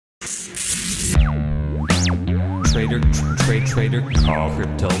Trader Cobb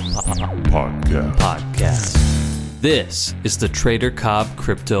Crypto Podcast. This is the Trader Cobb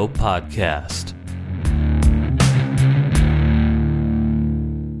Crypto Podcast.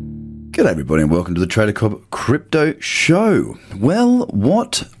 G'day everybody and welcome to the Trader Cobb Crypto Show. Well,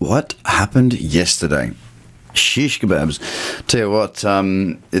 what happened yesterday? Shish kebabs. Tell you what,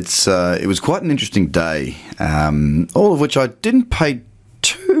 it was quite an interesting day, all of which I didn't pay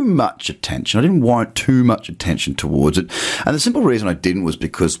too much attention. I didn't warrant too much attention towards it. And the simple reason I didn't was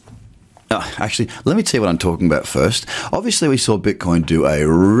because actually, let me tell you what I'm talking about first. Obviously, we saw Bitcoin do a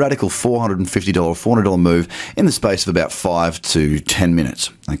radical $450, $400 move in the space of about 5 to 10 minutes.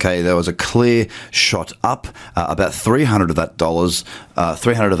 Okay, there was a clear shot up. About $300 of that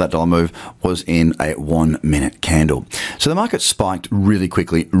dollar move was in a 1 minute candle. So the market spiked really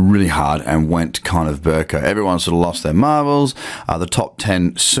quickly, really hard, and went kind of Burko. Everyone sort of lost their marbles. The top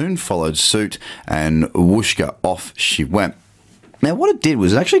 10 soon followed suit, and whooshka, off she went. Now, what it did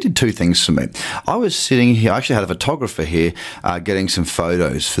was it actually did two things for me. I was sitting here, I actually had a photographer here getting some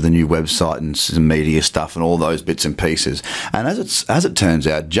photos for the new website and some media stuff and all those bits and pieces. And as it turns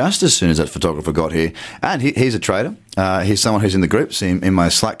out, just as soon as that photographer got here, and he's a trader, he's someone who's in the groups, in my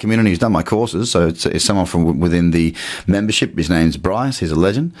Slack community, he's done my courses, so it's someone from within the membership. His name's Bryce, he's a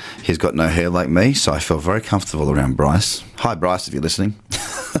legend. He's got no hair like me, so I felt very comfortable around Bryce. Hi, Bryce, if you're listening.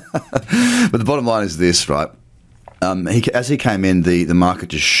 But the bottom line is this, right? As he came in, the market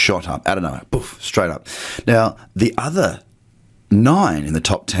just shot up out of nowhere, poof, straight up. Now, the other 9 in the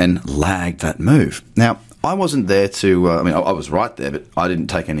top 10 lagged that move. Now, I wasn't there to, I was right there, but I didn't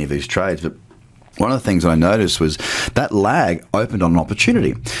take any of these trades. But one of the things that I noticed was that lag opened on an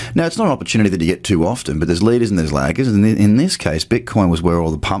opportunity. Now, it's not an opportunity that you get too often, but there's leaders and there's laggers. And in this case, Bitcoin was where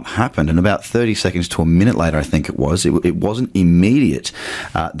all the pump happened. And about 30 seconds to a minute later, I think it wasn't immediate.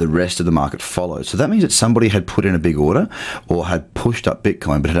 The rest of the market followed. So that means that somebody had put in a big order or had pushed up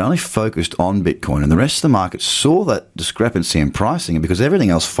Bitcoin, but had only focused on Bitcoin. And the rest of the market saw that discrepancy in pricing. And because everything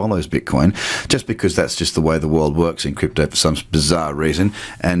else follows Bitcoin, just because that's just the way the world works in crypto for some bizarre reason,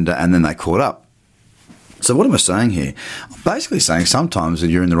 and then they caught up. So what am I saying here? I'm basically saying sometimes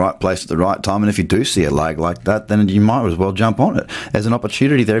you're in the right place at the right time, and if you do see a lag like that, then you might as well jump on it. There's an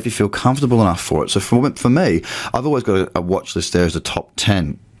opportunity there if you feel comfortable enough for it. So for me, I've always got a watch list there as the top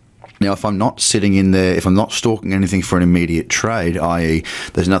 10. Now, if I'm not sitting in there, if I'm not stalking anything for an immediate trade, i.e.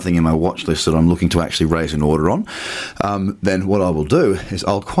 there's nothing in my watch list that I'm looking to actually raise an order on, then what I will do is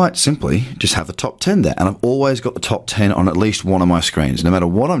I'll quite simply just have the top 10 there. And I've always got the top 10 on at least one of my screens. No matter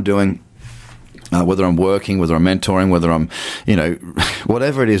what I'm doing, whether I'm working, whether I'm mentoring, whether I'm,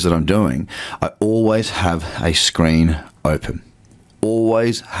 whatever it is that I'm doing, I always have a screen open.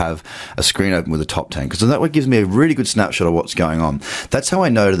 Always have a screen open with the top 10, because that way gives me a really good snapshot of what's going on. That's how I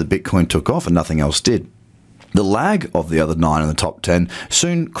know that the Bitcoin took off and nothing else did. The lag of the other 9 in the top 10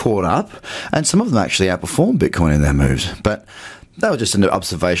 soon caught up, and some of them actually outperformed Bitcoin in their moves. But that was just an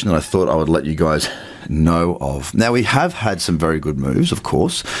observation that I thought I would let you guys know of. Now, we have had some very good moves, of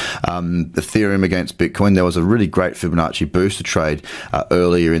course. Ethereum against Bitcoin, there was a really great Fibonacci booster trade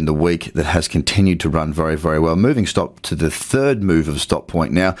earlier in the week that has continued to run very, very well. Moving stop to the third move of stop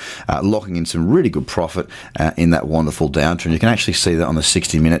point now, locking in some really good profit in that wonderful downturn. You can actually see that on the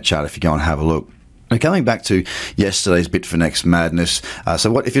 60-minute chart if you go and have a look. Now, coming back to yesterday's Bitfinex madness,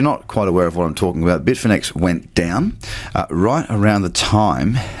 if you're not quite aware of what I'm talking about, Bitfinex went down right around the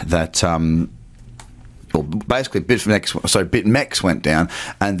time that, BitMEX went down,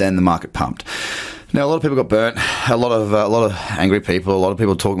 and then the market pumped. Now, a lot of people got burnt, a lot of angry people, a lot of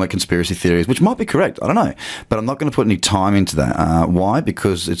people talking about conspiracy theories, which might be correct, I don't know, but I'm not going to put any time into that. Why?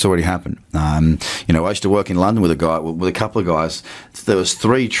 Because it's already happened. I used to work in London with a couple of guys. There was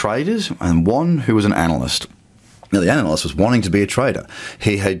 3 traders and one who was an analyst. Now, the analyst was wanting to be a trader.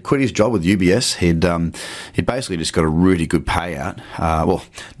 He had quit his job with UBS. He'd basically just got a really good payout.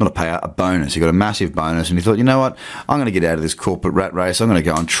 Not a payout, a bonus. He got a massive bonus, and he thought, you know what? I'm going to get out of this corporate rat race. I'm going to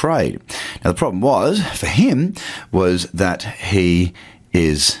go and trade. Now, the problem for him was that he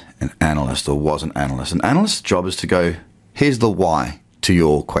is an analyst, or was an analyst. An analyst's job is to go, here's the why to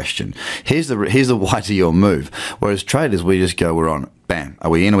your question. Here's the why to your move. Whereas traders, we just go, we're on it. Bam. Are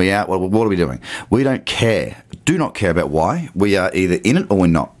we in? Are we out? What are we doing? We don't care. Do not care about why. We are either in it or we're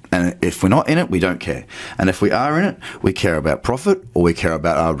not. And if we're not in it, we don't care. And if we are in it, we care about profit or we care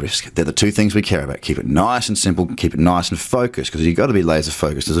about our risk. They're the 2 things we care about. Keep it nice and simple. Keep it nice and focused, because you've got to be laser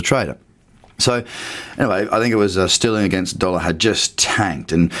focused as a trader. So, anyway, I think it was sterling against dollar had just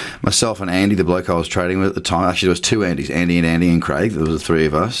tanked, and myself and Andy, the bloke I was trading with at the time, actually there was 2 Andys, Andy and Craig, there was the 3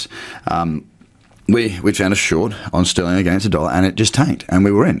 of us, we found a short on sterling against the dollar, and it just tanked, and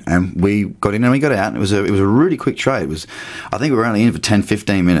we were in, and we got in and we got out, and it was a really quick trade. I think we were only in for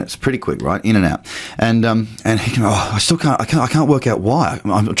 10-15 minutes, pretty quick, right, in and out, and he can, I can't work out why.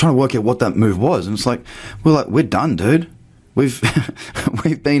 I'm trying to work out what that move was, and it's like we're done, dude. We've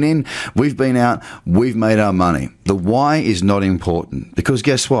been in, we've been out, we've made our money. The why is not important, because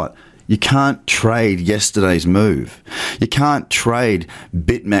guess what? You can't trade yesterday's move. You can't trade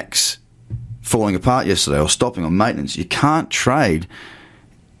BitMEX falling apart yesterday or stopping on maintenance. You can't trade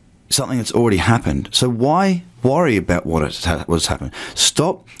something that's already happened. So why worry about what's happened?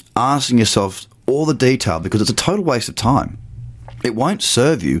 Stop asking yourself all the detail, because it's a total waste of time. It won't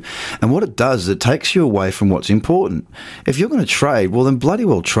serve you, and what it does is it takes you away from what's important. If you're going to trade, well then bloody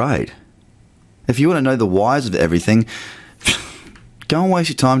well trade. If you want to know the whys of everything, go and waste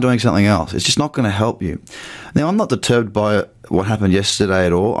your time doing something else. It's just not going to help you. Now, I'm not deterred by what happened yesterday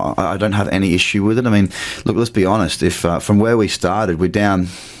at all. I don't have any issue with it. I mean, look, let's be honest. If from where we started, we're down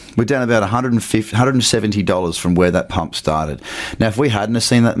about $170 from where that pump started. Now, if we hadn't have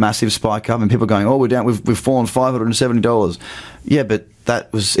seen that massive spike up and people going, "Oh, we're down, we've fallen $570," yeah, but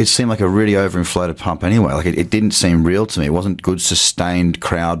it seemed like a really overinflated pump anyway. Like it didn't seem real to me. It wasn't good sustained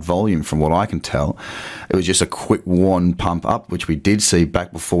crowd volume from what I can tell. It was just a quick one pump up, which we did see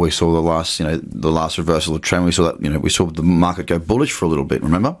back before we saw the last reversal of trend. We saw that, we saw the market go bullish for a little bit,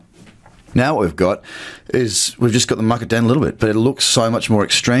 remember? Now what we've got is we've just got the market down a little bit, but it looks so much more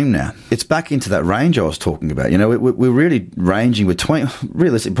extreme now. It's back into that range I was talking about. We're really ranging between,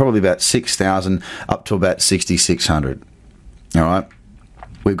 realistically, probably about 6,000 up to about 6,600. All right?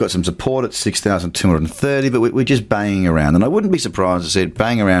 We've got some support at 6,230, but we're just banging around. And I wouldn't be surprised to see it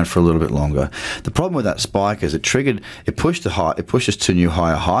bang around for a little bit longer. The problem with that spike is it pushed us to new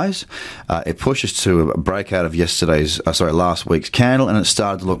higher highs. It pushed us to a breakout of last week's candle, and it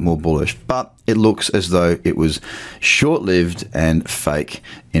started to look more bullish. But it looks as though it was short-lived and fake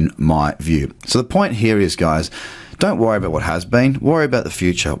in my view. So the point here is, guys, don't worry about what has been. Worry about the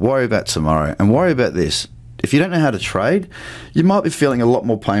future. Worry about tomorrow. And worry about this. If you don't know how to trade, you might be feeling a lot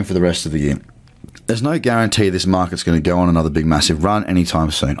more pain for the rest of the year. There's no guarantee this market's going to go on another big massive run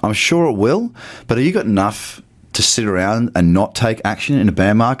anytime soon. I'm sure it will, but have you got enough to sit around and not take action in a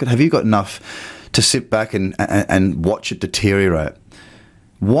bear market? Have you got enough to sit back and watch it deteriorate?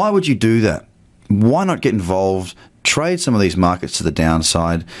 Why would you do that? Why not get involved? Trade some of these markets to the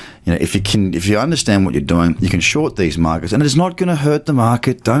downside. If you understand what you're doing, you can short these markets, and it's not going to hurt the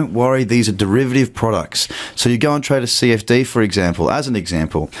market. Don't worry, these are derivative products. So you go and trade a CFD, for example. As an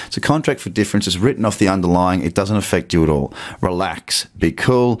example, it's a contract for difference. It's written off the underlying. It doesn't affect you at all. Relax, be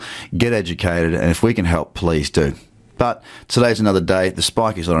cool, get educated, and if we can help, please do. But today's another day. The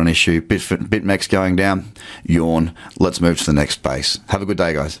spike is not an issue. BitMEX going down. Yawn. Let's move to the next space. Have a good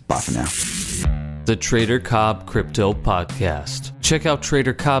day, guys. Bye for now. The Trader Cobb Crypto Podcast. Check out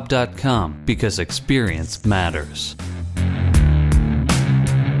TraderCobb.com because experience matters.